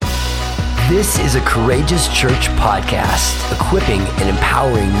This is a Courageous Church podcast, equipping and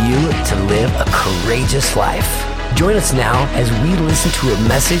empowering you to live a courageous life. Join us now as we listen to a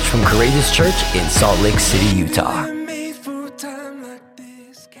message from Courageous Church in Salt Lake City, Utah. If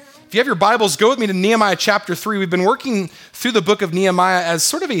you have your Bibles, go with me to Nehemiah chapter 3. We've been working through the book of Nehemiah as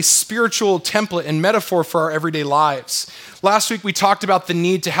sort of a spiritual template and metaphor for our everyday lives. Last week, we talked about the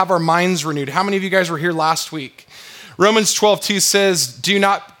need to have our minds renewed. How many of you guys were here last week? Romans 12:2 says, do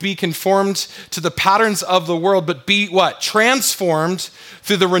not be conformed to the patterns of the world, but be what? Transformed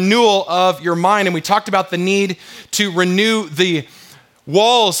through the renewal of your mind. And we talked about the need to renew the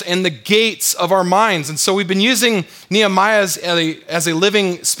walls and the gates of our minds. And so we've been using Nehemiah as a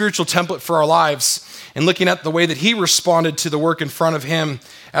living spiritual template for our lives and looking at the way that he responded to the work in front of him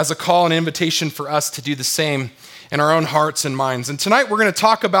as a call and invitation for us to do the same in our own hearts and minds. And tonight we're going to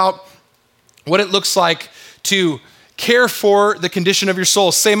talk about what it looks like to care for the condition of your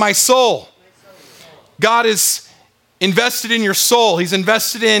soul. Say, my soul. God is invested in your soul. He's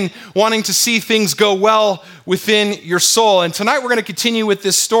invested in wanting to see things go well within your soul. And tonight we're going to continue with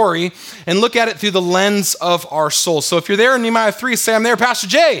this story and look at it through the lens of our soul. So if you're there in Nehemiah 3, say, I'm there, Pastor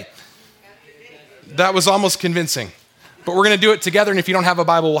Jay. That was almost convincing. But we're going to do it together. And if you don't have a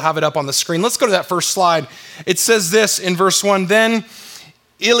Bible, we'll have it up on the screen. Let's go to that first slide. It says this in verse 1, then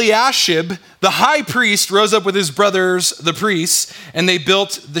Eliashib, the high priest, rose up with his brothers, the priests, and they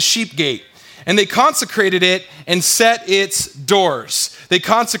built the sheep gate. And they consecrated it and set its doors. They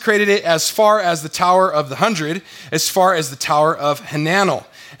consecrated it as far as the Tower of the 100, as far as the Tower of Hananel.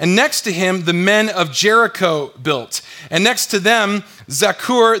 And next to him, the men of Jericho built. And next to them,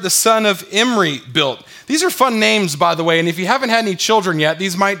 Zakur, the son of Imri, built. These are fun names, by the way. And if you haven't had any children yet,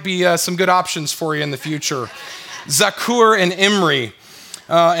 these might be some good options for you in the future. Zakur and Imri.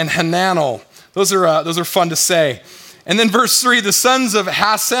 And Hananel. Those are fun to say. And then verse 3, the sons of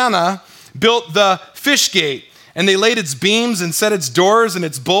Hassanah built the fish gate, and they laid its beams and set its doors and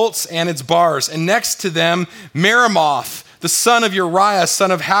its bolts and its bars. And next to them, Meremoth, the son of Uriah,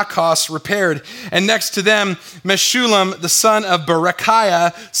 son of Hakos, repaired. And next to them, Meshullam, the son of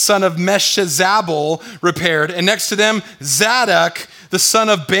Berechiah, son of Meshezabel, repaired. And next to them, Zadok, the son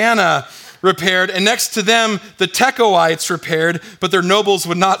of Bana, repaired, and next to them, the Tekoites repaired, but their nobles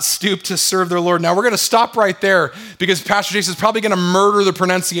would not stoop to serve their Lord. Now, we're going to stop right there because Pastor Jason is probably going to murder the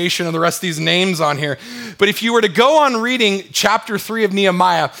pronunciation of the rest of these names on here. But if you were to go on reading chapter 3 of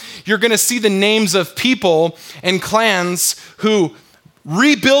Nehemiah, you're going to see the names of people and clans who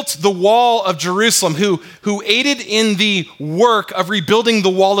rebuilt the wall of Jerusalem, who aided in the work of rebuilding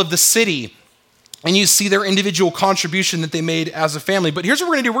the wall of the city. And you see their individual contribution that they made as a family. But here's what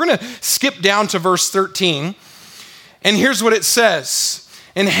we're going to do. We're going to skip down to verse 13. And here's what it says.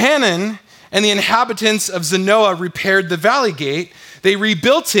 And Hanan and the inhabitants of Zanoah repaired the valley gate. They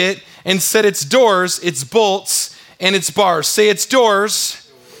rebuilt it and set its doors, its bolts, and its bars. Say its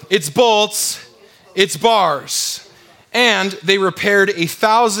doors, its bolts, its bars. And they repaired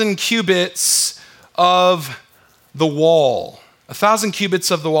 1,000 cubits of the wall. 1,000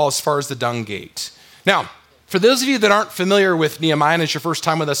 cubits of the wall as far as the dung gate. Now, for those of you that aren't familiar with Nehemiah and it's your first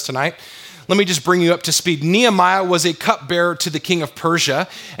time with us tonight, let me just bring you up to speed. Nehemiah was a cupbearer to the king of Persia,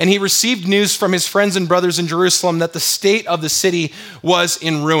 and he received news from his friends and brothers in Jerusalem that the state of the city was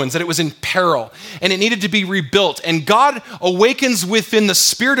in ruins, that it was in peril, and it needed to be rebuilt. And God awakens within the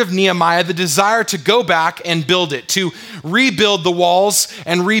spirit of Nehemiah the desire to go back and build it, to rebuild the walls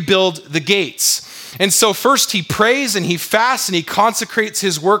and rebuild the gates. And so first he prays and he fasts and he consecrates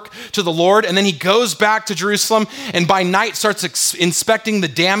his work to the Lord. And then he goes back to Jerusalem and by night starts inspecting the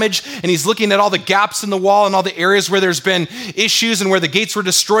damage. And he's looking at all the gaps in the wall and all the areas where there's been issues and where the gates were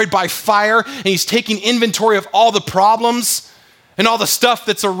destroyed by fire. And he's taking inventory of all the problems and all the stuff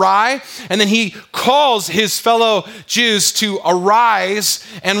that's awry. And then he calls his fellow Jews to arise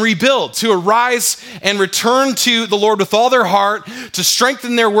and rebuild, to arise and return to the Lord with all their heart, to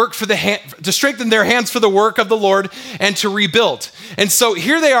strengthen their work to strengthen their hands for the work of the Lord and to rebuild. And so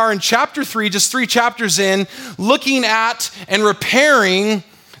here they are in chapter 3, just 3 chapters in, looking at and repairing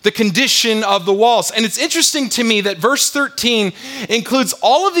the condition of the walls. And it's interesting to me that verse 13 includes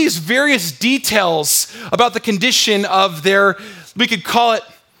all of these various details about the condition of their, we could call it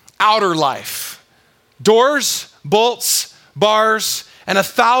outer life. Doors, bolts, bars, and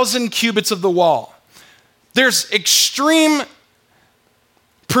 1,000 cubits of the wall. There's extreme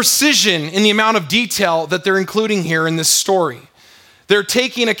precision in the amount of detail that they're including here in this story. They're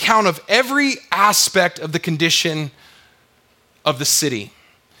taking account of every aspect of the condition of the city.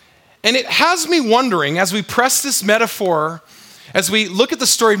 And it has me wondering, as we press this metaphor, as we look at the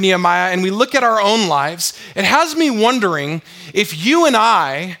story of Nehemiah and we look at our own lives, it has me wondering if you and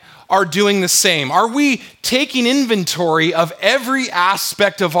I are doing the same? Are we taking inventory of every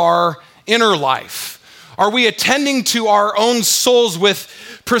aspect of our inner life? Are we attending to our own souls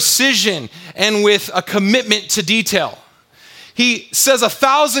with precision and with a commitment to detail? He says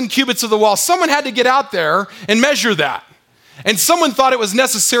 1,000 cubits of the wall. Someone had to get out there and measure that. And someone thought it was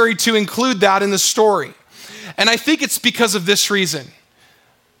necessary to include that in the story. And I think it's because of this reason.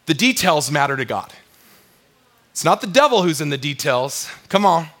 The details matter to God. It's not the devil who's in the details. Come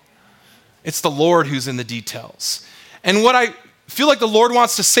on. It's the Lord who's in the details. And what I feel like the Lord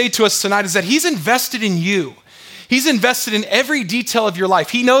wants to say to us tonight is that he's invested in you. He's invested in every detail of your life.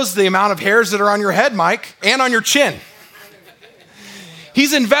 He knows the amount of hairs that are on your head, Mike, and on your chin.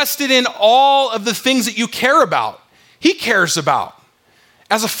 He's invested in all of the things that you care about. He cares about.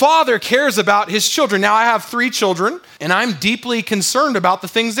 As a father cares about his children. Now I have 3 children and I'm deeply concerned about the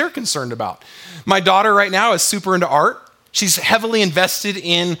things they're concerned about. My daughter right now is super into art. She's heavily invested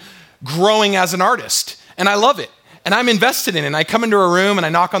in growing as an artist and I love it. And I'm invested in it. And I come into her room and I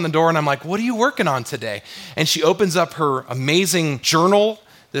knock on the door and I'm like, what are you working on today? And she opens up her amazing journal,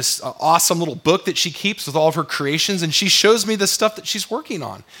 this awesome little book that she keeps with all of her creations. And she shows me the stuff that she's working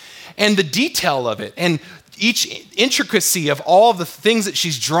on and the detail of it. And each intricacy of all of the things that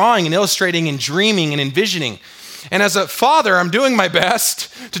she's drawing and illustrating and dreaming and envisioning. And as a father, I'm doing my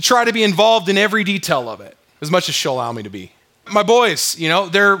best to try to be involved in every detail of it, as much as she'll allow me to be. My boys,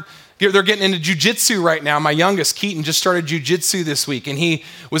 they're getting into jujitsu right now. My youngest, Keaton, just started jujitsu this week, and he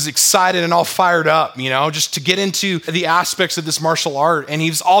was excited and all fired up, just to get into the aspects of this martial art. And he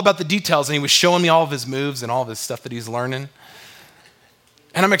was all about the details, and he was showing me all of his moves and all of his stuff that he's learning.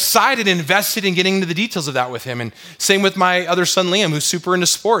 And I'm excited and invested in getting into the details of that with him. And same with my other son, Liam, who's super into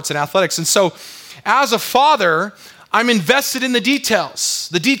sports and athletics. And so as a father, I'm invested in the details.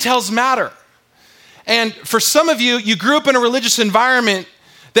 The details matter. And for some of you, you grew up in a religious environment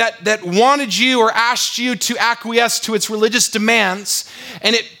that wanted you or asked you to acquiesce to its religious demands.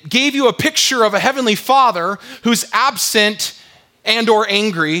 And it gave you a picture of a heavenly father who's absent and or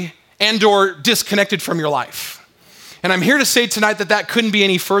angry and or disconnected from your life. And I'm here to say tonight that couldn't be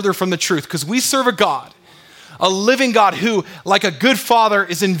any further from the truth because we serve a God, a living God who, like a good father,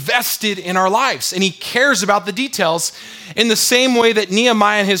 is invested in our lives. And he cares about the details in the same way that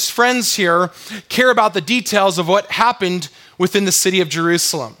Nehemiah and his friends here care about the details of what happened within the city of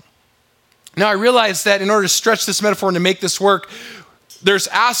Jerusalem. Now, I realize that in order to stretch this metaphor and to make this work, there's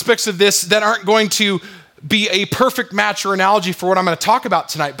aspects of this that aren't going to be a perfect match or analogy for what I'm going to talk about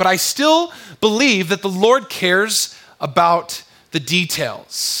tonight. But I still believe that the Lord cares about the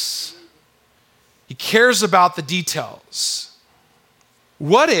details. He cares about the details.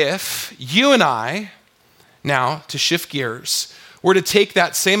 What if you and I, now to shift gears, were to take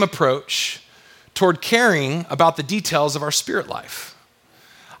that same approach toward caring about the details of our spirit life?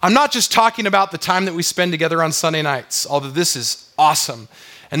 I'm not just talking about the time that we spend together on Sunday nights, although this is awesome.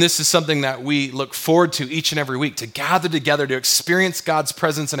 And this is something that we look forward to each and every week, to gather together, to experience God's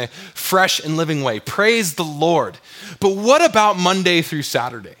presence in a fresh and living way. Praise the Lord. But what about Monday through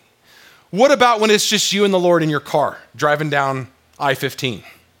Saturday? What about when it's just you and the Lord in your car, driving down I-15,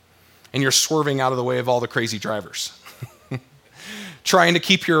 and you're swerving out of the way of all the crazy drivers, trying to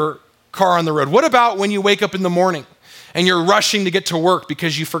keep your car on the road? What about when you wake up in the morning and you're rushing to get to work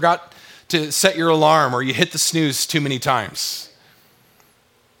because you forgot to set your alarm or you hit the snooze too many times?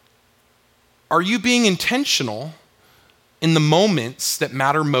 Are you being intentional in the moments that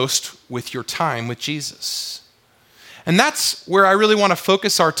matter most with your time with Jesus? And that's where I really want to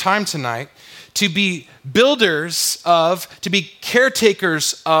focus our time tonight, to be builders of, to be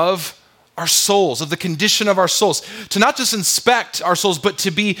caretakers of our souls, of the condition of our souls, to not just inspect our souls, but to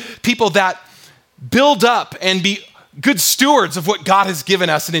be people that build up and be good stewards of what God has given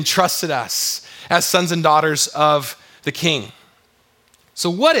us and entrusted us as sons and daughters of the King. So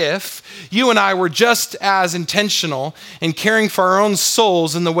what if you and I were just as intentional in caring for our own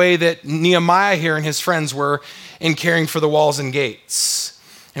souls in the way that Nehemiah here and his friends were in caring for the walls and gates?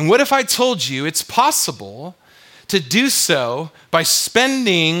 And what if I told you it's possible to do so by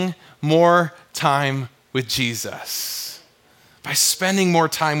spending more time with Jesus? By spending more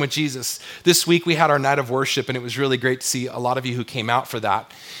time with Jesus. This week we had our night of worship, and it was really great to see a lot of you who came out for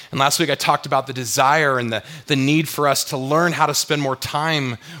that. And last week I talked about the desire and the need for us to learn how to spend more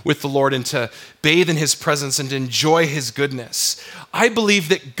time with the Lord and to bathe in his presence and to enjoy his goodness. I believe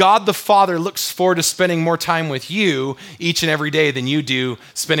that God the Father looks forward to spending more time with you each and every day than you do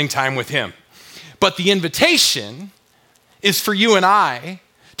spending time with him. But the invitation is for you and I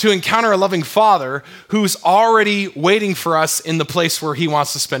to encounter a loving Father who's already waiting for us in the place where he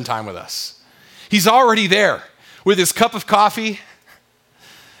wants to spend time with us. He's already there with his cup of coffee,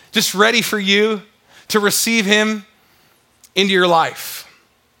 just ready for you to receive him into your life.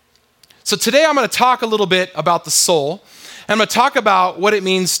 So today I'm going to talk a little bit about the soul. And I'm going to talk about what it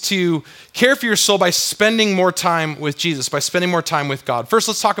means to care for your soul by spending more time with Jesus, by spending more time with God. First,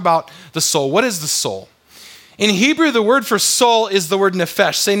 let's talk about the soul. What is the soul? In Hebrew, the word for soul is the word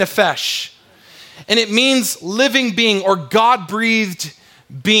nephesh. Say nephesh. And it means living being or God-breathed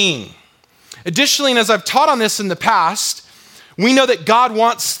being. Additionally, and as I've taught on this in the past, we know that God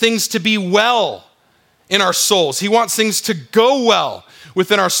wants things to be well in our souls. He wants things to go well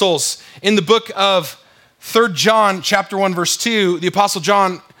within our souls. In the book of 3 John chapter 1, verse 2, the Apostle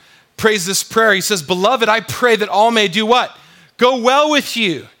John prays this prayer. He says, "Beloved, I pray that all may do what? Go well with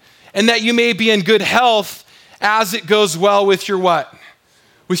you, and that you may be in good health as it goes well with your what?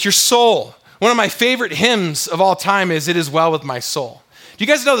 With your soul." One of my favorite hymns of all time is "It Is Well With My Soul." Do you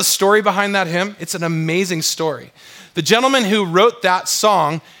guys know the story behind that hymn? It's an amazing story. The gentleman who wrote that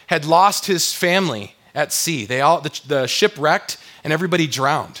song had lost his family at sea. The ship wrecked and everybody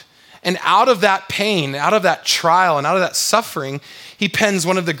drowned. And out of that pain, out of that trial, and out of that suffering, he pens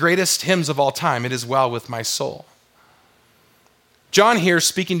one of the greatest hymns of all time, "It Is Well With My Soul." John here,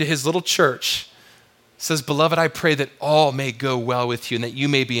 speaking to his little church, says, "Beloved, I pray that all may go well with you and that you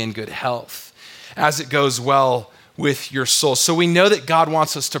may be in good health as it goes well with your soul." So we know that God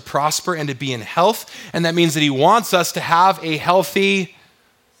wants us to prosper and to be in health, and that means that he wants us to have a healthy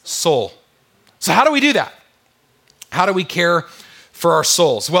soul. So how do we do that? How do we care for our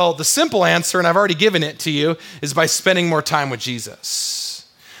souls? Well, the simple answer, and I've already given it to you, is by spending more time with Jesus.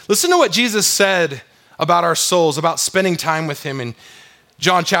 Listen to what Jesus said about our souls, about spending time with him in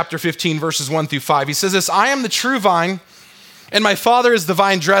John chapter 15, verses 1 through 5. He says this, "I am the true vine, and my Father is the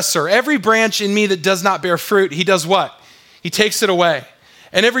vine dresser. Every branch in me that does not bear fruit, he does what? He takes it away.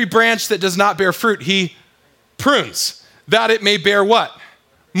 And every branch that does not bear fruit, he prunes, that it may bear what?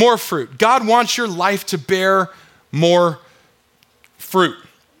 More fruit." God wants your life to bear more fruit.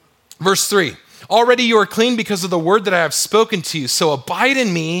 Verse 3, "Already you are clean because of the word that I have spoken to you. So abide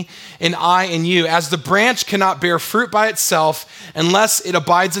in me and I in you. As the branch cannot bear fruit by itself unless it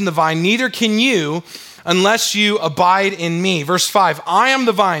abides in the vine, neither can you unless you abide in me." Verse 5, "I am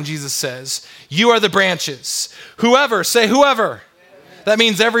the vine," Jesus says. "You are the branches. Whoever," say whoever. That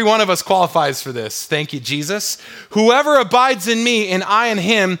means every one of us qualifies for this. Thank you, Jesus. "Whoever abides in me and I in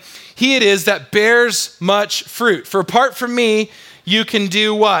him, he it is that bears much fruit. For apart from me, you can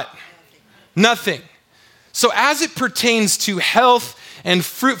do what? Nothing." So as it pertains to health and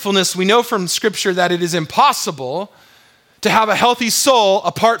fruitfulness, we know from Scripture that it is impossible to have a healthy soul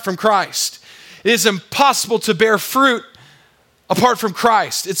apart from Christ. It is impossible to bear fruit apart from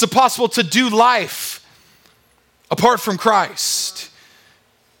Christ. It's impossible to do life apart from Christ.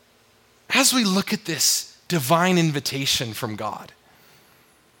 As we look at this divine invitation from God,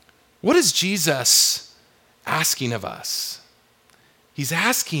 what is Jesus asking of us? He's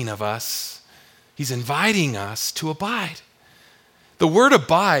asking of us, he's inviting us to abide. The word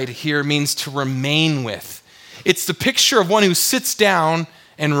abide here means to remain with. It's the picture of one who sits down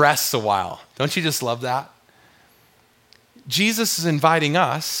and rests a while. Don't you just love that? Jesus is inviting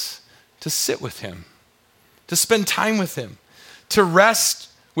us to sit with him, to spend time with him, to rest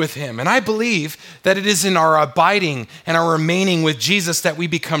with him. And I believe that it is in our abiding and our remaining with Jesus that we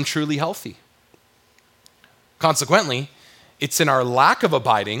become truly healthy. Consequently, it's in our lack of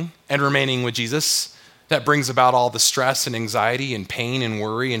abiding and remaining with Jesus that brings about all the stress and anxiety and pain and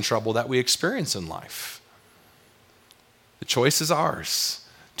worry and trouble that we experience in life. The choice is ours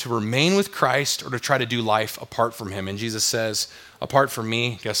to remain with Christ or to try to do life apart from him. And Jesus says, apart from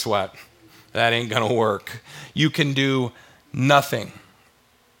me, guess what? That ain't gonna work. You can do nothing.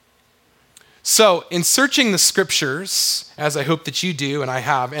 So in searching the scriptures, as I hope that you do and I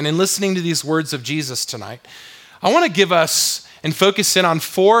have, and in listening to these words of Jesus tonight, I want to give us and focus in on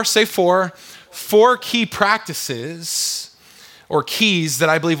four key practices or keys that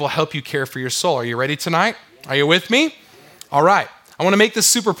I believe will help you care for your soul. Are you ready tonight? Are you with me? All right. I want to make this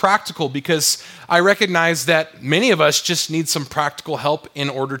super practical because I recognize that many of us just need some practical help in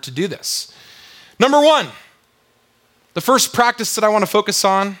order to do this. Number one, the first practice that I want to focus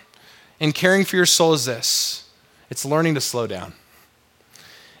on in caring for your soul is this. It's learning to slow down.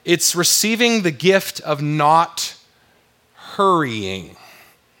 It's receiving the gift of not hurrying.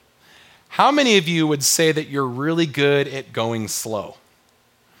 How many of you would say that you're really good at going slow?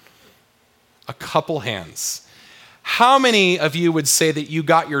 A couple hands. How many of you would say that you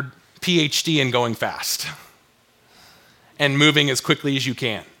got your PhD in going fast and moving as quickly as you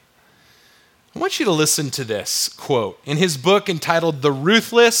can? I want you to listen to this quote. In his book entitled The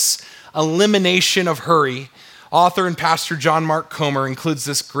Ruthless Elimination of Hurry, Author and pastor John Mark Comer includes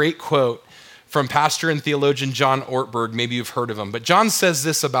this great quote from pastor and theologian John Ortberg. Maybe you've heard of him. But John says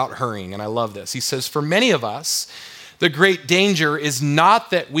this about hurrying, and I love this. He says, for many of us, the great danger is not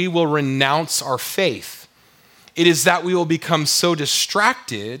that we will renounce our faith. It is that we will become so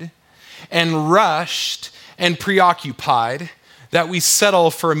distracted and rushed and preoccupied that we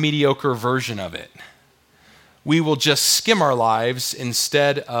settle for a mediocre version of it. We will just skim our lives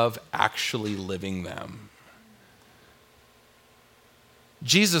instead of actually living them.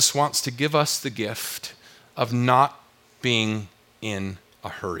 Jesus wants to give us the gift of not being in a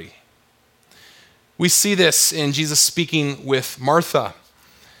hurry. We see this in Jesus speaking with Martha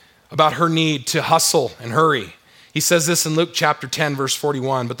about her need to hustle and hurry. He says this in Luke chapter 10, verse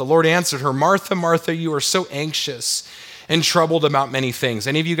 41, but the Lord answered her, Martha, Martha, you are so anxious and troubled about many things.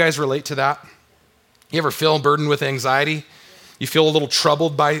 Any of you guys relate to that? You ever feel burdened with anxiety? You feel a little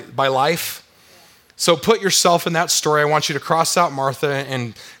troubled by life? So put yourself in that story. I want you to cross out Martha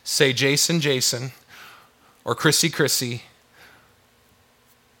and say Jason, Jason, or Chrissy, Chrissy.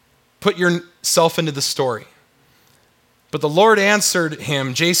 Put yourself into the story. But the Lord answered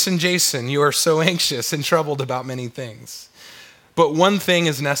him, Jason, Jason, you are so anxious and troubled about many things. But one thing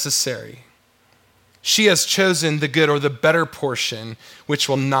is necessary. She has chosen the good or the better portion, which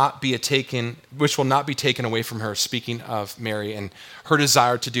will not be taken away from her. Speaking of Mary and her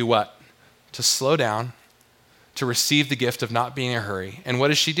desire to do what? To slow down, to receive the gift of not being in a hurry. And what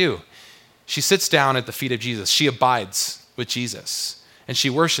does she do? She sits down at the feet of Jesus. She abides with Jesus and she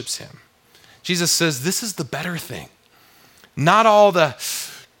worships him. Jesus says, this is the better thing. Not all the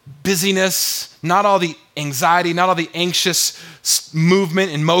busyness, not all the anxiety, not all the anxious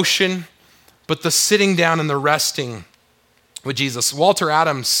movement and motion, but the sitting down and the resting with Jesus. Walter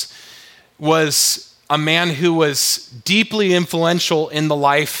Adams was a man who was deeply influential in the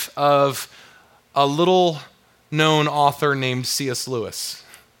life of a little known author named C.S. Lewis.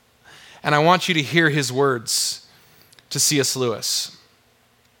 And I want you to hear his words to C.S. Lewis.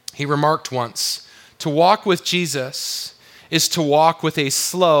 He remarked once, to walk with Jesus is to walk with a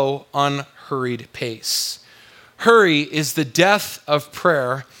slow, unhurried pace. Hurry is the death of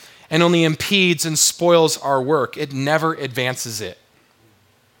prayer and only impedes and spoils our work. It never advances it.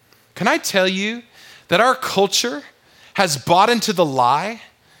 Can I tell you that our culture has bought into the lie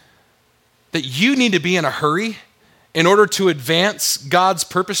that you need to be in a hurry in order to advance God's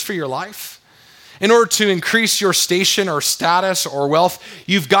purpose for your life? In order to increase your station or status or wealth,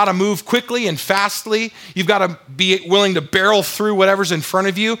 you've got to move quickly and fastly. You've got to be willing to barrel through whatever's in front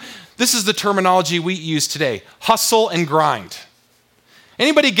of you. This is the terminology we use today, hustle and grind.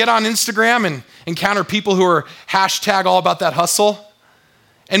 Anybody get on Instagram and encounter people who are hashtag all about that hustle?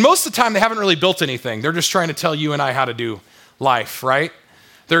 And most of the time, they haven't really built anything. They're just trying to tell you and I how to do life, right?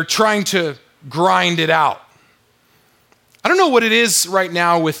 They're trying to grind it out. I don't know what it is right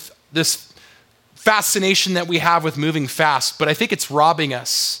now with this fascination that we have with moving fast, but I think it's robbing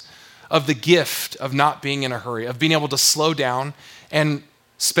us of the gift of not being in a hurry, of being able to slow down and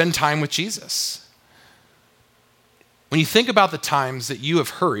spend time with Jesus. When you think about the times that you have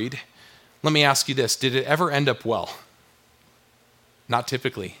hurried, let me ask you this, did it ever end up well? Not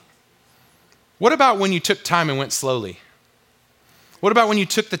typically. What about when you took time and went slowly? What about when you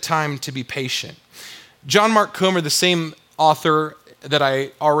took the time to be patient? John Mark Comer, the same author that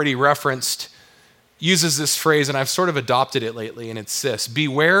I already referenced, uses this phrase, and I've sort of adopted it lately, and it's this: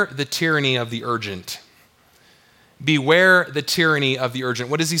 beware the tyranny of the urgent. Beware the tyranny of the urgent.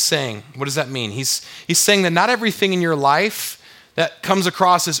 What is he saying? What does that mean? He's saying that not everything in your life that comes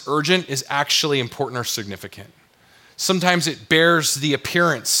across as urgent is actually important or significant. Sometimes it bears the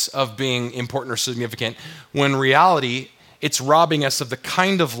appearance of being important or significant, when in reality, it's robbing us of the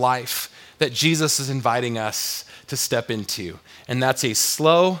kind of life that Jesus is inviting us to step into. And that's a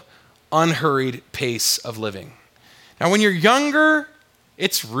slow, unhurried pace of living. Now, when you're younger,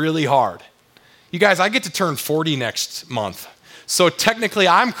 it's really hard. You guys, I get to turn 40 next month. So technically,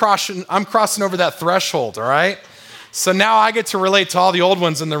 I'm crossing over that threshold, all right? So now I get to relate to all the old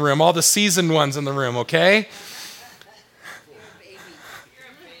ones in the room, all the seasoned ones in the room, okay?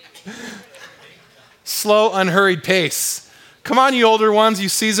 Slow, unhurried pace. Come on, you older ones, you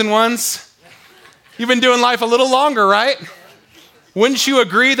seasoned ones. You've been doing life a little longer, right? Wouldn't you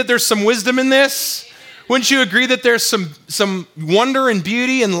agree that there's some wisdom in this? Wouldn't you agree that there's some wonder and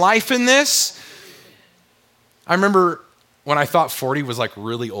beauty and life in this? I remember when I thought 40 was like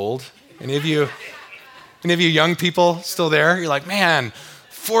really old. Any of you young people still there? You're like, man,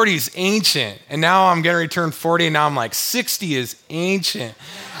 40 is ancient. And now I'm getting to turn 40 and now I'm like, 60 is ancient.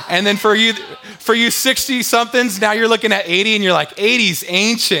 And then for you 60 somethings, now you're looking at 80 and you're like, 80 is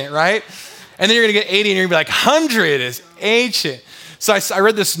ancient, right? And then you're gonna get 80 and you're gonna be like, 100 is ancient. So I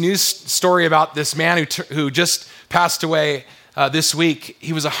read this news story about this man who just passed away this week.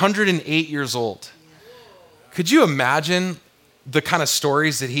 He was 108 years old. Could you imagine the kind of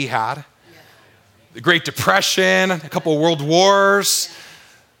stories that he had? The Great Depression, a couple of world wars.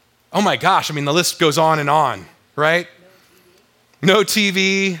 Oh my gosh, I mean, the list goes on, right? No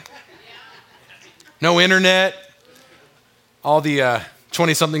TV, no internet. All the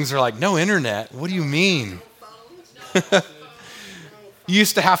 20-somethings are like, no internet? What do you mean? You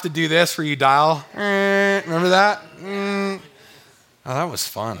used to have to do this where you dial. Remember that? Oh, that was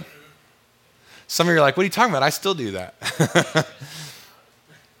fun. Some of you are like, what are you talking about? I still do that.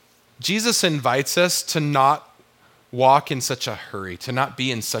 Jesus invites us to not walk in such a hurry, to not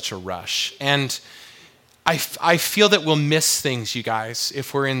be in such a rush. And I feel that we'll miss things, you guys,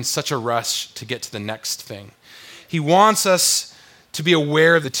 if we're in such a rush to get to the next thing. He wants us to be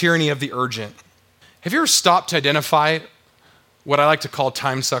aware of the tyranny of the urgent. Have you ever stopped to identify what I like to call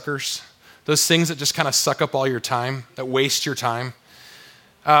time suckers? Those things that just kind of suck up all your time, that waste your time.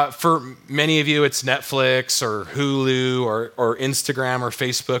 For many of you, it's Netflix or Hulu or Instagram or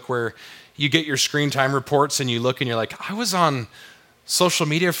Facebook, where you get your screen time reports and you look and you're like, I was on social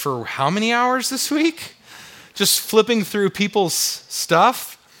media for how many hours this week? Just flipping through people's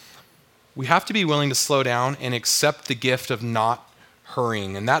stuff. We have to be willing to slow down and accept the gift of not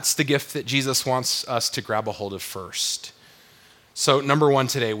hurrying. And that's the gift that Jesus wants us to grab a hold of first. So number one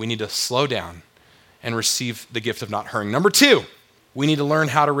today, we need to slow down and receive the gift of not hurrying. Number two, we need to learn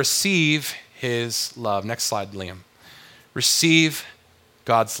how to receive his love. Next slide, Liam. Receive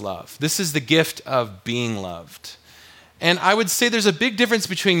God's love. This is the gift of being loved. And I would say there's a big difference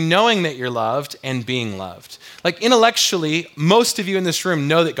between knowing that you're loved and being loved. Like intellectually, most of you in this room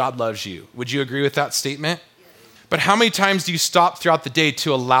know that God loves you. Would you agree with that statement? But how many times do you stop throughout the day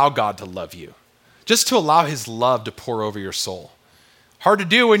to allow God to love you? Just to allow his love to pour over your soul. Hard to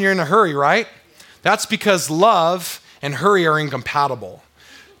do when you're in a hurry, right? That's because love and hurry are incompatible.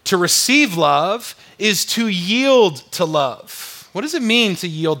 To receive love is to yield to love. What does it mean to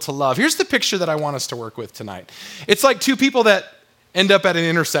yield to love? Here's the picture that I want us to work with tonight. It's like two people that end up at an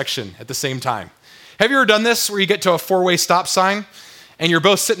intersection at the same time. Have you ever done this where you get to a four-way stop sign and you're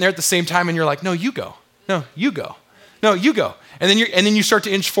both sitting there at the same time and you're like, no, you go. No, you go. No, you go. And then you start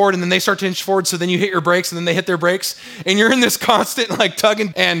to inch forward and then they start to inch forward. So then you hit your brakes and then they hit their brakes. And you're in this constant like tug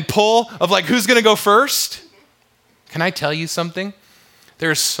and pull of like, who's going to go first? Can I tell you something?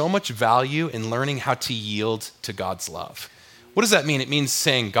 There's so much value in learning how to yield to God's love. What does that mean? It means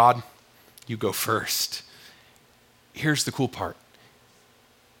saying, God, you go first. Here's the cool part.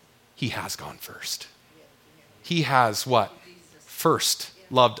 He has gone first. He has what? First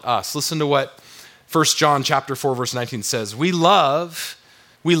loved us. Listen to what 1 John chapter 4, verse 19 says. We love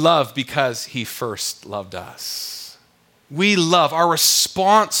because he first loved us. We love. Our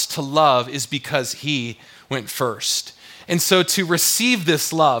response to love is because he went first. And so to receive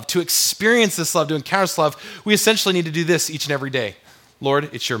this love, to experience this love, to encounter this love, we essentially need to do this each and every day. Lord,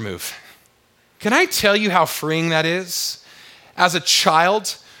 it's your move. Can I tell you how freeing that is? As a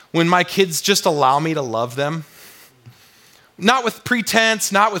child, when my kids just allow me to love them, not with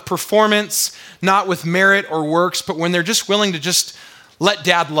pretense, not with performance, not with merit or works, but when they're just willing to just let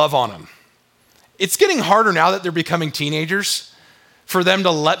dad love on them. It's getting harder now that they're becoming teenagers for them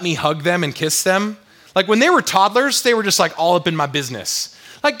to let me hug them and kiss them. Like when they were toddlers, they were just like all up in my business.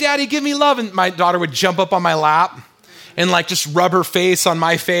 Like, Daddy, give me love. And my daughter would jump up on my lap and like just rub her face on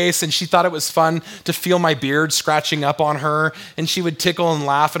my face. And she thought it was fun to feel my beard scratching up on her. And she would tickle and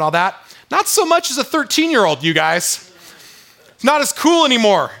laugh and all that. Not so much as a 13-year-old, you guys. It's not as cool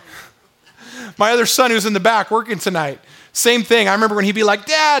anymore. My other son who's in the back working tonight, same thing. I remember when he'd be like,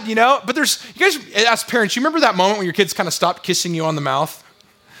 Dad, you know, but you guys, as parents, you remember that moment when your kids kind of stopped kissing you on the mouth?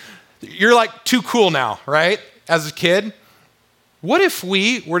 You're like too cool now, right? As a kid. What if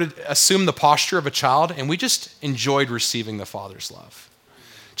we were to assume the posture of a child and we just enjoyed receiving the Father's love?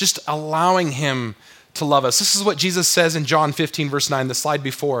 Just allowing him to love us. This is what Jesus says in John 15, verse 9, the slide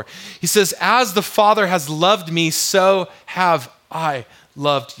before. He says, as the Father has loved me, so have I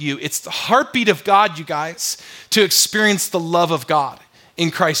loved you. It's the heartbeat of God, you guys, to experience the love of God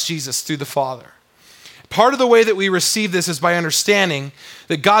in Christ Jesus through the Father. Part of the way that we receive this is by understanding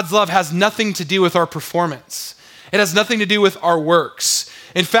that God's love has nothing to do with our performance. It has nothing to do with our works.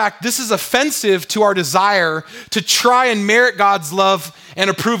 In fact, this is offensive to our desire to try and merit God's love and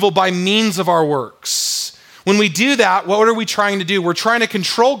approval by means of our works. When we do that, what are we trying to do? We're trying to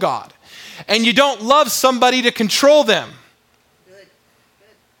control God. And you don't love somebody to control them.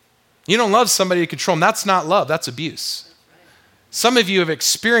 You don't love somebody to control them. That's not love. That's abuse. Some of you have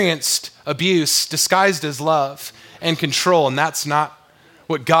experienced abuse disguised as love and control, and that's not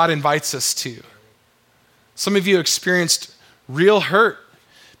what God invites us to. Some of you experienced real hurt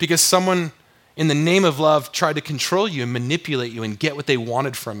because someone in the name of love tried to control you and manipulate you and get what they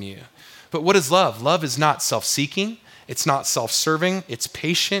wanted from you. But what is love? Love is not self-seeking. It's not self-serving. It's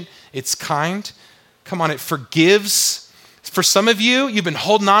patient. It's kind. Come on, it forgives. For some of you, you've been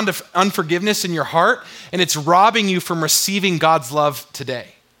holding on to unforgiveness in your heart, and it's robbing you from receiving God's love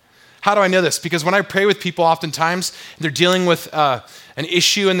today. How do I know this? Because when I pray with people, oftentimes they're dealing with an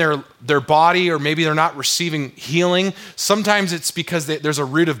issue in their body, or maybe they're not receiving healing. Sometimes it's because there's a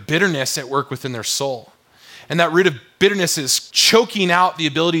root of bitterness at work within their soul. And that root of bitterness is choking out the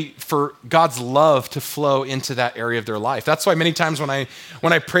ability for God's love to flow into that area of their life. That's why many times when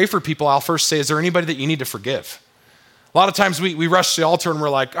I pray for people, I'll first say, is there anybody that you need to forgive? A lot of times we rush to the altar and we're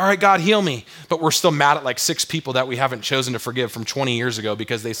like, all right, God, heal me. But we're still mad at like 6 people that we haven't chosen to forgive from 20 years ago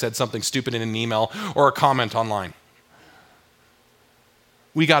because they said something stupid in an email or a comment online.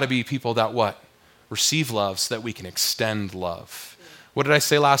 We got to be people that what? Receive love so that we can extend love. What did I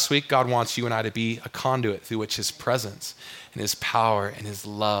say last week? God wants you and I to be a conduit through which his presence and his power and his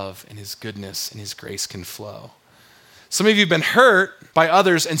love and his goodness and his grace can flow. Some of you have been hurt by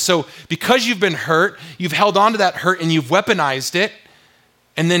others, and so because you've been hurt, you've held on to that hurt and you've weaponized it,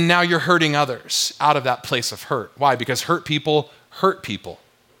 and then now you're hurting others out of that place of hurt. Why? Because hurt people hurt people.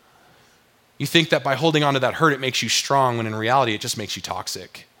 You think that by holding on to that hurt, it makes you strong, when in reality, it just makes you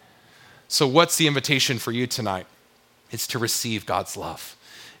toxic. So what's the invitation for you tonight? It's to receive God's love.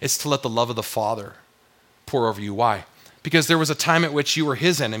 It's to let the love of the Father pour over you. Why? Because there was a time at which you were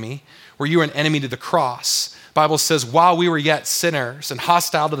his enemy, where you were an enemy to the cross. Bible says, while we were yet sinners and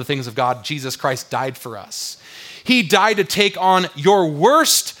hostile to the things of God, Jesus Christ died for us. He died to take on your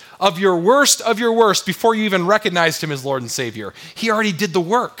worst of your worst of your worst before you even recognized him as Lord and Savior. He already did the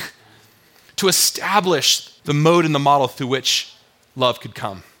work to establish the mode and the model through which love could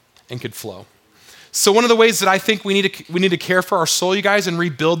come and could flow. So one of the ways that I think we need to care for our soul, you guys, and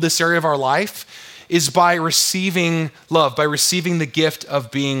rebuild this area of our life is by receiving love, by receiving the gift of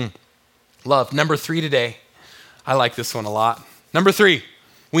being loved. Number 3 today. I like this one a lot. Number 3,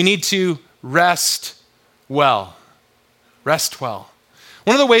 we need to rest well. Rest well.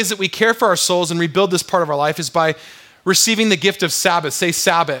 One of the ways that we care for our souls and rebuild this part of our life is by receiving the gift of Sabbath. Say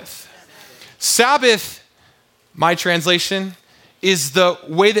Sabbath. Sabbath, my translation, is the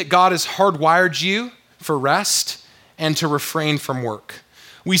way that God has hardwired you for rest and to refrain from work.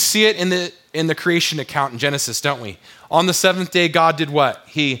 We see it in the creation account in Genesis, don't we? On the 7th day, God did what?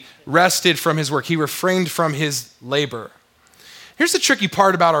 He rested from his work. He refrained from his labor. Here's the tricky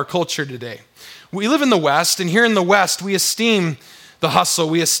part about our culture today. We live in the West, and here in the West, we esteem the hustle,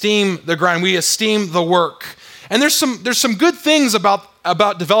 we esteem the grind, we esteem the work. And there's some good things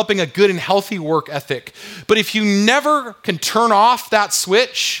about developing a good and healthy work ethic. But if you never can turn off that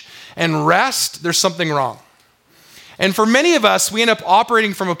switch and rest, there's something wrong. And for many of us, we end up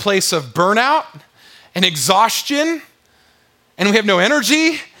operating from a place of burnout and exhaustion, and we have no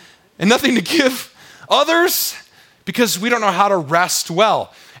energy and nothing to give others because we don't know how to rest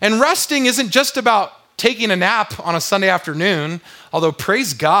well. And resting isn't just about taking a nap on a Sunday afternoon, although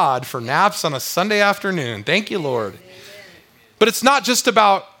praise God for naps on a Sunday afternoon. Thank you, Lord. But it's not just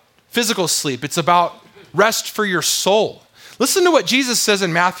about physical sleep. It's about rest for your soul. Listen to what Jesus says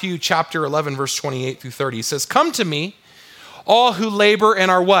in Matthew chapter 11, verse 28 through 30. He says, come to me, all who labor and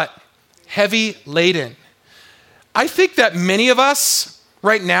are what? Heavy laden. I think that many of us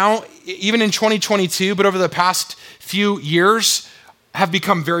right now, even in 2022, but over the past few years, have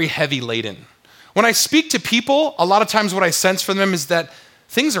become very heavy laden. When I speak to people, a lot of times what I sense from them is that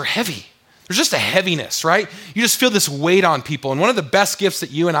things are heavy. There's just a heaviness, right? You just feel this weight on people. And one of the best gifts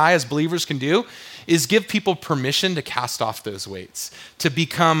that you and I as believers can do is give people permission to cast off those weights, to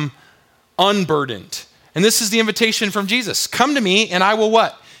become unburdened. And this is the invitation from Jesus. Come to me and I will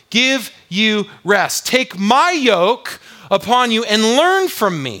what? Give you rest. Take my yoke upon you and learn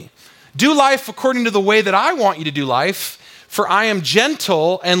from me. Do life according to the way that I want you to do life, for I am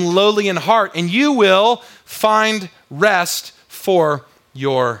gentle and lowly in heart, and you will find rest for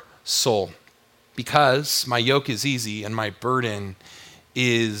your soul. Because my yoke is easy and my burden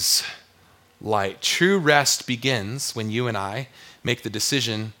is light. True rest begins when you and I make the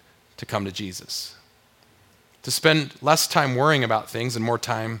decision to come to Jesus, to spend less time worrying about things and more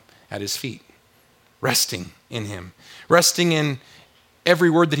time at his feet, resting in him, resting in every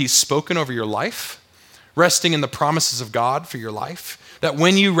word that he's spoken over your life, resting in the promises of God for your life, that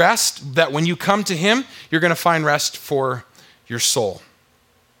when you rest, that when you come to him, you're going to find rest for your soul.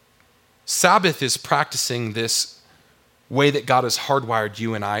 Sabbath is practicing this way that God has hardwired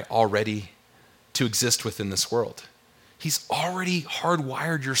you and I already to exist within this world. He's already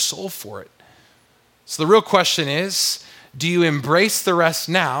hardwired your soul for it. So the real question is, do you embrace the rest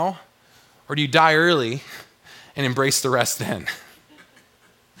now, or do you die early and embrace the rest then?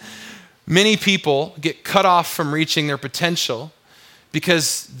 Many people get cut off from reaching their potential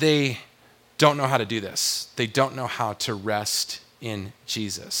because they don't know how to do this. They don't know how to rest in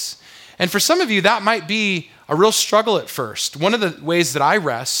Jesus. And for some of you, that might be a real struggle at first. One of the ways that I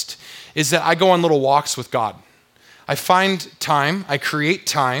rest is that I go on little walks with God. I find time, I create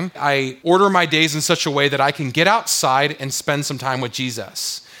time, I order my days in such a way that I can get outside and spend some time with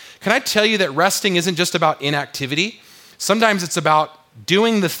Jesus. Can I tell you that resting isn't just about inactivity? Sometimes it's about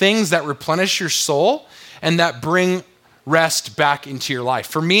doing the things that replenish your soul and that bring rest back into your life.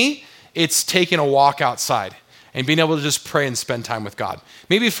 For me, it's taking a walk outside and being able to just pray and spend time with God.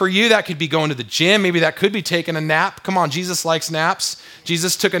 Maybe for you, that could be going to the gym. Maybe that could be taking a nap. Come on, Jesus likes naps.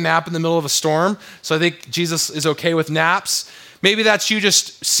 Jesus took a nap in the middle of a storm, so I think Jesus is okay with naps. Maybe that's you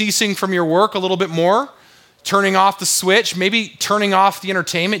just ceasing from your work a little bit more, turning off the switch, maybe turning off the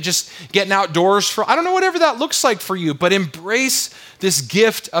entertainment, just getting outdoors for, I don't know, whatever that looks like for you, but embrace this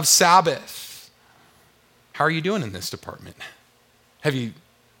gift of Sabbath. How are you doing in this department? Have you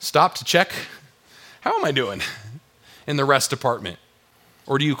stopped to check? How am I doing in the rest department?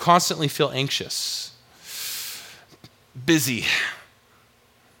 Or do you constantly feel anxious, busy,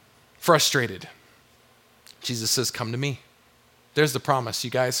 frustrated? Jesus says, come to me. There's the promise,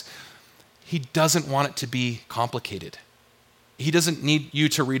 you guys. He doesn't want it to be complicated. He doesn't need you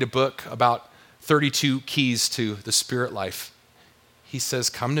to read a book about 32 keys to the spirit life. He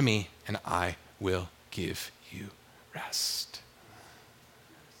says, come to me and I will give you rest.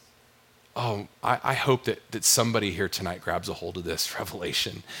 Oh, I hope that somebody here tonight grabs a hold of this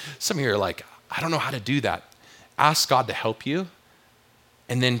revelation. Some of you are like, I don't know how to do that. Ask God to help you,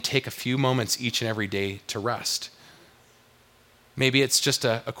 and then take a few moments each and every day to rest. Maybe it's just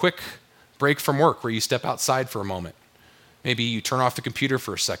a quick break from work where you step outside for a moment. Maybe you turn off the computer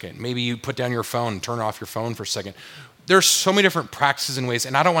for a second. Maybe you put down your phone and turn off your phone for a second. There's so many different practices and ways,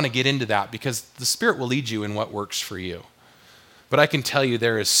 and I don't want to get into that because the Spirit will lead you in what works for you. But I can tell you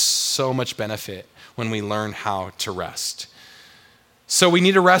there is so much benefit when we learn how to rest. So we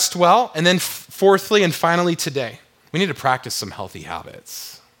need to rest well. And then fourthly and finally today, we need to practice some healthy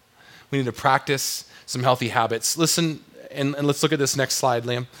habits. We need to practice some healthy habits. Listen, and let's look at this next slide,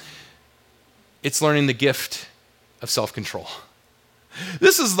 Liam. It's learning the gift of self-control.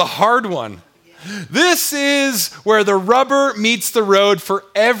 This is the hard one. This is where the rubber meets the road for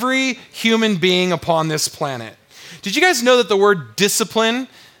every human being upon this planet. Did you guys know that the word discipline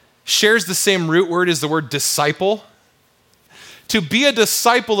shares the same root word as the word disciple? To be a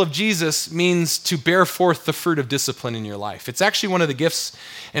disciple of Jesus means to bear forth the fruit of discipline in your life. It's actually one of the gifts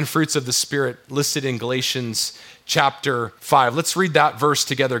and fruits of the Spirit listed in Galatians chapter 5. Let's read that verse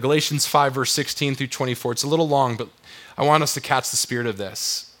together. Galatians 5, verse 16 through 24. It's a little long, but I want us to catch the spirit of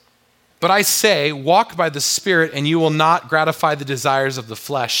this. But I say, walk by the Spirit, and you will not gratify the desires of the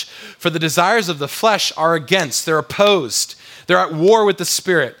flesh. For the desires of the flesh are against, they're opposed. They're at war with the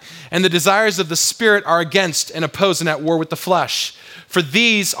Spirit. And the desires of the Spirit are against and opposed and at war with the flesh. For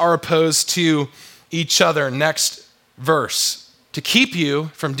these are opposed to each other. Next verse. To keep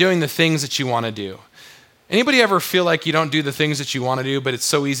you from doing the things that you want to do. Anybody ever feel like you don't do the things that you want to do, but it's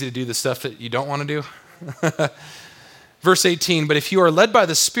so easy to do the stuff that you don't want to do? Verse 18, but if you are led by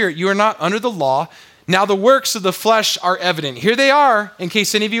the Spirit, you are not under the law. Now the works of the flesh are evident. Here they are, in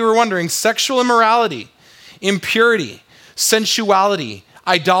case any of you were wondering: sexual immorality, impurity, sensuality,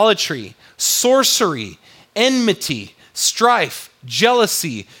 idolatry, sorcery, enmity, strife,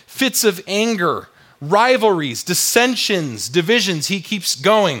 jealousy, fits of anger, rivalries, dissensions, divisions. He keeps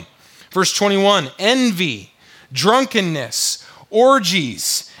going. Verse 21, envy, drunkenness,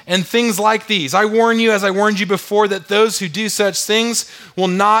 orgies, and things like these. I warn you, as I warned you before, that those who do such things will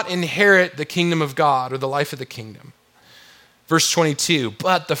not inherit the kingdom of God or the life of the kingdom. Verse 22,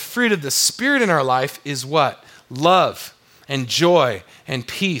 but the fruit of the Spirit in our life is what? Love and joy and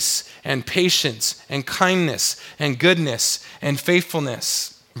peace and patience and kindness and goodness and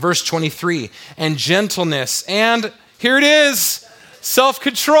faithfulness. Verse 23, and gentleness, and here it is,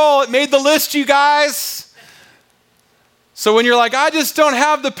 self-control. It made the list, you guys. So when you're like, I just don't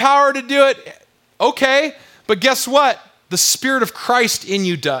have the power to do it, okay, but guess what? The Spirit of Christ in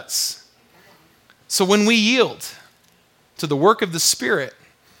you does. So when we yield to the work of the Spirit,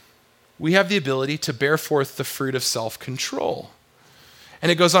 we have the ability to bear forth the fruit of self-control.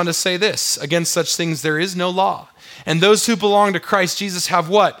 And it goes on to say this, against such things there is no law. And those who belong to Christ Jesus have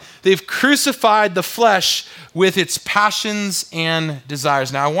what? They've crucified the flesh with its passions and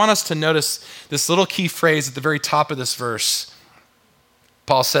desires. Now I want us to notice this little key phrase at the very top of this verse.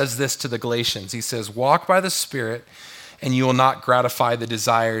 Paul says this to the Galatians. He says, walk by the Spirit and you will not gratify the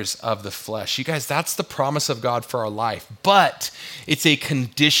desires of the flesh. You guys, that's the promise of God for our life. But it's a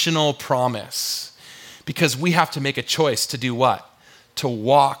conditional promise because we have to make a choice to do what? To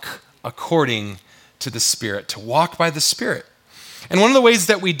walk according to the Spirit, to walk by the Spirit. And one of the ways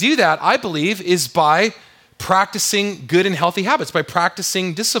that we do that, I believe, is by practicing good and healthy habits, by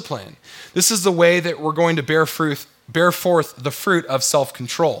practicing discipline. This is the way that we're going to bear forth the fruit of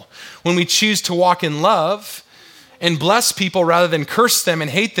self-control. When we choose to walk in love and bless people rather than curse them and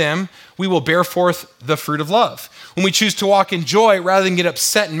hate them, we will bear forth the fruit of love. When we choose to walk in joy rather than get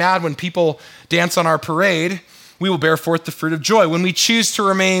upset and mad when people dance on our parade, we will bear forth the fruit of joy. When we choose to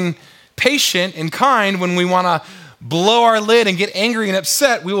remain patient and kind when we want to blow our lid and get angry and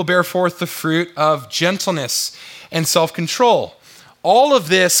upset, we will bear forth the fruit of gentleness and self-control. All of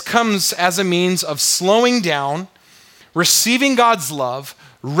this comes as a means of slowing down, receiving God's love,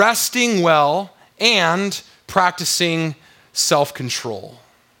 resting well, and practicing self-control.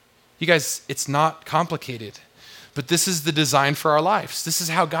 You guys, it's not complicated, but this is the design for our lives. This is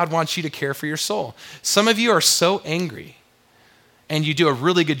how God wants you to care for your soul. Some of you are so angry, and you do a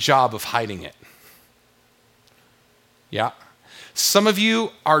really good job of hiding it. Yeah. Some of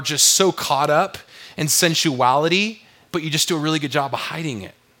you are just so caught up in sensuality, but you just do a really good job of hiding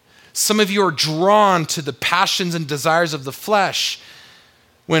it. Some of you are drawn to the passions and desires of the flesh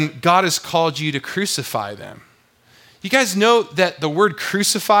when God has called you to crucify them. You guys know that the word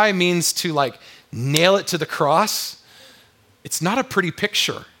crucify means to nail it to the cross? It's not a pretty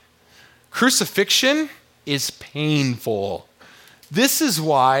picture. Crucifixion is painful. This is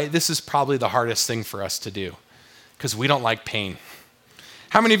why this is probably the hardest thing for us to do, because we don't like pain.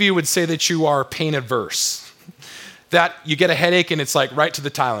 How many of you would say that you are pain averse? That you get a headache and it's right to the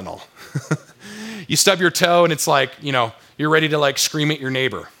Tylenol. You stub your toe and it's you're ready to scream at your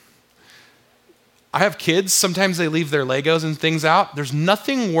neighbor. I have kids, sometimes they leave their Legos and things out. There's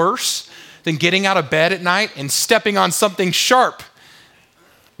nothing worse than getting out of bed at night and stepping on something sharp.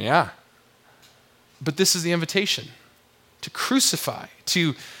 Yeah. But this is the invitation. To crucify,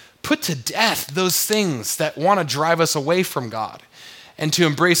 to put to death those things that want to drive us away from God, and to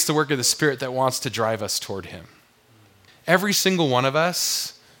embrace the work of the Spirit that wants to drive us toward Him. Every single one of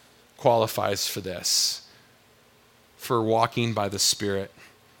us qualifies for this, for walking by the Spirit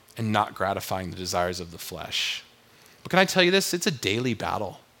and not gratifying the desires of the flesh. But can I tell you this? It's a daily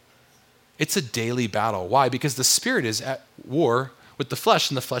battle. It's a daily battle. Why? Because the Spirit is at war with the flesh,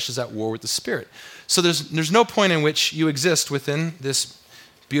 and the flesh is at war with the Spirit. So there's no point in which you exist within this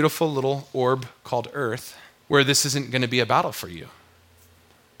beautiful little orb called Earth where this isn't going to be a battle for you.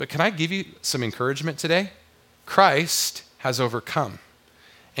 But can I give you some encouragement today? Christ has overcome,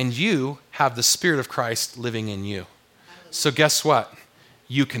 and you have the Spirit of Christ living in you. So guess what?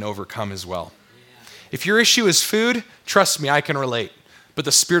 You can overcome as well. If your issue is food, trust me, I can relate, but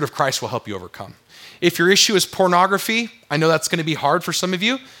the Spirit of Christ will help you overcome. If your issue is pornography, I know that's going to be hard for some of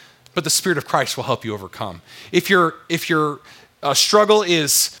you, but the Spirit of Christ will help you overcome. If your struggle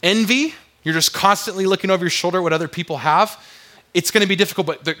is envy, you're just constantly looking over your shoulder at what other people have, it's going to be difficult,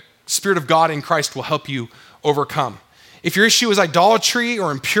 but the Spirit of God in Christ will help you overcome. If your issue is idolatry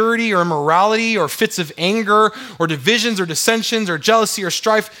or impurity or immorality or fits of anger or divisions or dissensions or jealousy or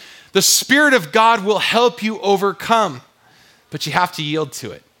strife, the Spirit of God will help you overcome, but you have to yield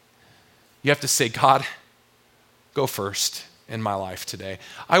to it. You have to say, God, go first in my life today.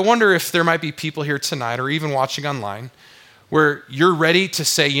 I wonder if there might be people here tonight or even watching online where you're ready to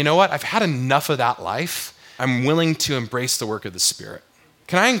say, you know what, I've had enough of that life. I'm willing to embrace the work of the Spirit.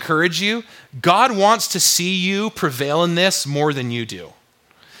 Can I encourage you? God wants to see you prevail in this more than you do.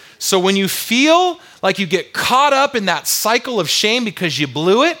 So when you feel like you get caught up in that cycle of shame because you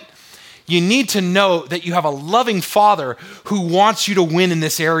blew it, you need to know that you have a loving Father who wants you to win in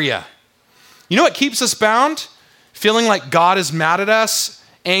this area. You know what keeps us bound? Feeling like God is mad at us,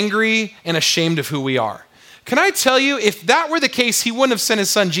 angry, and ashamed of who we are. Can I tell you, if that were the case, He wouldn't have sent His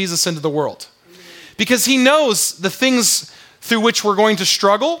Son Jesus into the world. Because He knows the things through which we're going to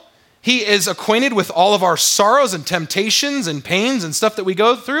struggle. He is acquainted with all of our sorrows and temptations and pains and stuff that we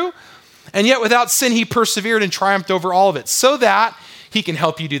go through. And yet without sin, He persevered and triumphed over all of it so that He can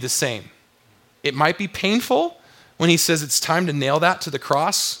help you do the same. It might be painful when He says it's time to nail that to the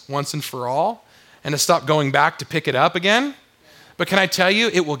cross once and for all and to stop going back to pick it up again. But can I tell you,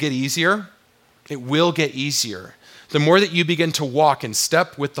 it will get easier. It will get easier. the more that you begin to walk in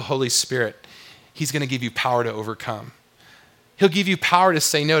step with the Holy Spirit, he's going to give you power to overcome. He'll give you power to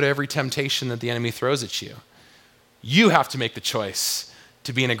say no to every temptation that the enemy throws at you. You have to make the choice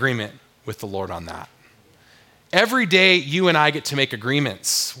to be in agreement with the Lord on that. Every day, you and I get to make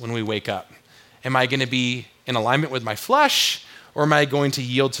agreements when we wake up. Am I going to be in alignment with my flesh, or am I going to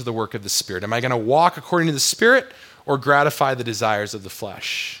yield to the work of the Spirit? Am I going to walk according to the Spirit or gratify the desires of the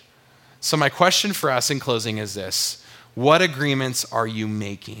flesh? So my question for us in closing is this: what agreements are you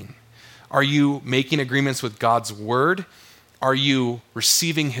making? Are you making agreements with God's word? Are you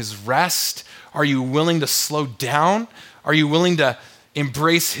receiving his rest? Are you willing to slow down? Are you willing to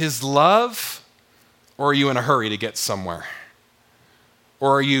embrace his love? Or are you in a hurry to get somewhere?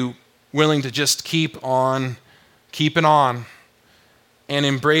 Or are you willing to just keep on keeping on and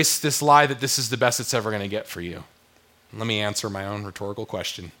embrace this lie that this is the best it's ever going to get for you? Let me answer my own rhetorical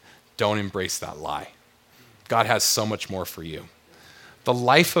question. Don't embrace that lie. God has so much more for you. The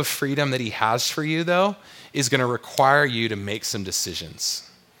life of freedom that he has for you, though, is going to require you to make some decisions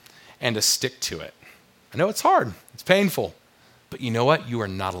and to stick to it. I know it's hard. It's painful. But you know what? You are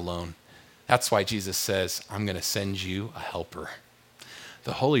not alone. That's why Jesus says, I'm going to send you a helper.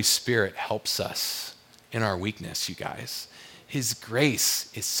 The Holy Spirit helps us in our weakness, you guys. His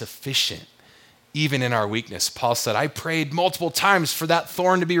grace is sufficient even in our weakness. Paul said, I prayed multiple times for that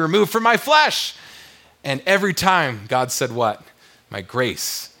thorn to be removed from my flesh. And every time God said what? My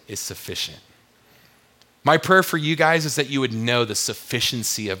grace is sufficient. My prayer for you guys is that you would know the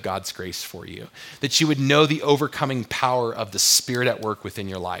sufficiency of God's grace for you, that you would know the overcoming power of the Spirit at work within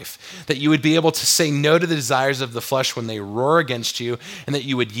your life, that you would be able to say no to the desires of the flesh when they roar against you, and that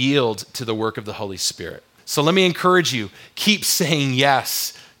you would yield to the work of the Holy Spirit. So let me encourage you, keep saying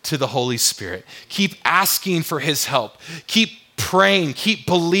yes to the Holy Spirit. Keep asking for his help. Keep praying, keep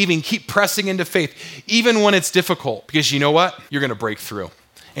believing, keep pressing into faith, even when it's difficult, because you know what? You're going to break through.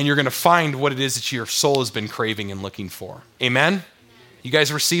 And you're going to find what it is that your soul has been craving and looking for. Amen? You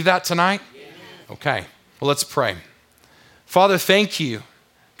guys receive that tonight? Okay. Well, let's pray. Father, thank you,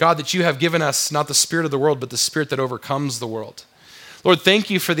 God, that you have given us not the spirit of the world, but the spirit that overcomes the world. Lord, thank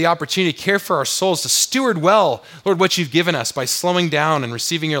you for the opportunity to care for our souls, to steward well, Lord, what you've given us by slowing down and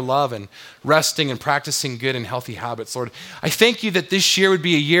receiving your love and resting and practicing good and healthy habits. Lord, I thank you that this year would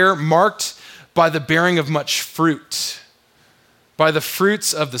be a year marked by the bearing of much fruit, by the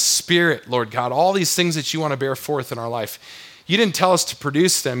fruits of the Spirit, Lord God, all these things that you want to bear forth in our life. You didn't tell us to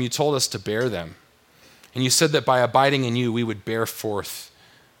produce them, you told us to bear them. And you said that by abiding in you, we would bear forth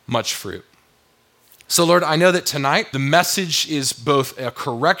much fruit. So Lord, I know that tonight the message is both a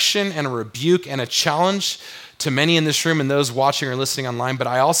correction and a rebuke and a challenge to many in this room and those watching or listening online, but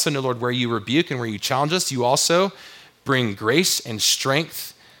I also know, Lord, where you rebuke and where you challenge us, you also bring grace and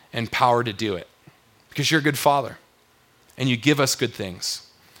strength and power to do it, because you're a good Father. And you give us good things.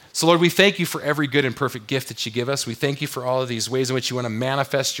 So Lord, we thank you for every good and perfect gift that you give us. We thank you for all of these ways in which you want to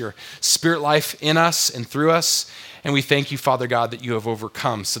manifest your spirit life in us and through us. And we thank you, Father God, that you have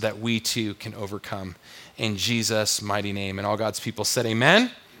overcome so that we too can overcome. In Jesus' mighty name. And all God's people said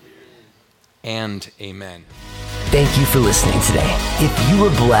amen and amen. Thank you for listening today. If you were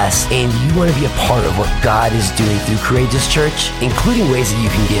blessed and you want to be a part of what God is doing through Courageous Church, including ways that you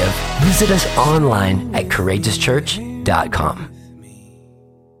can give, visit us online at courageouschurch.com.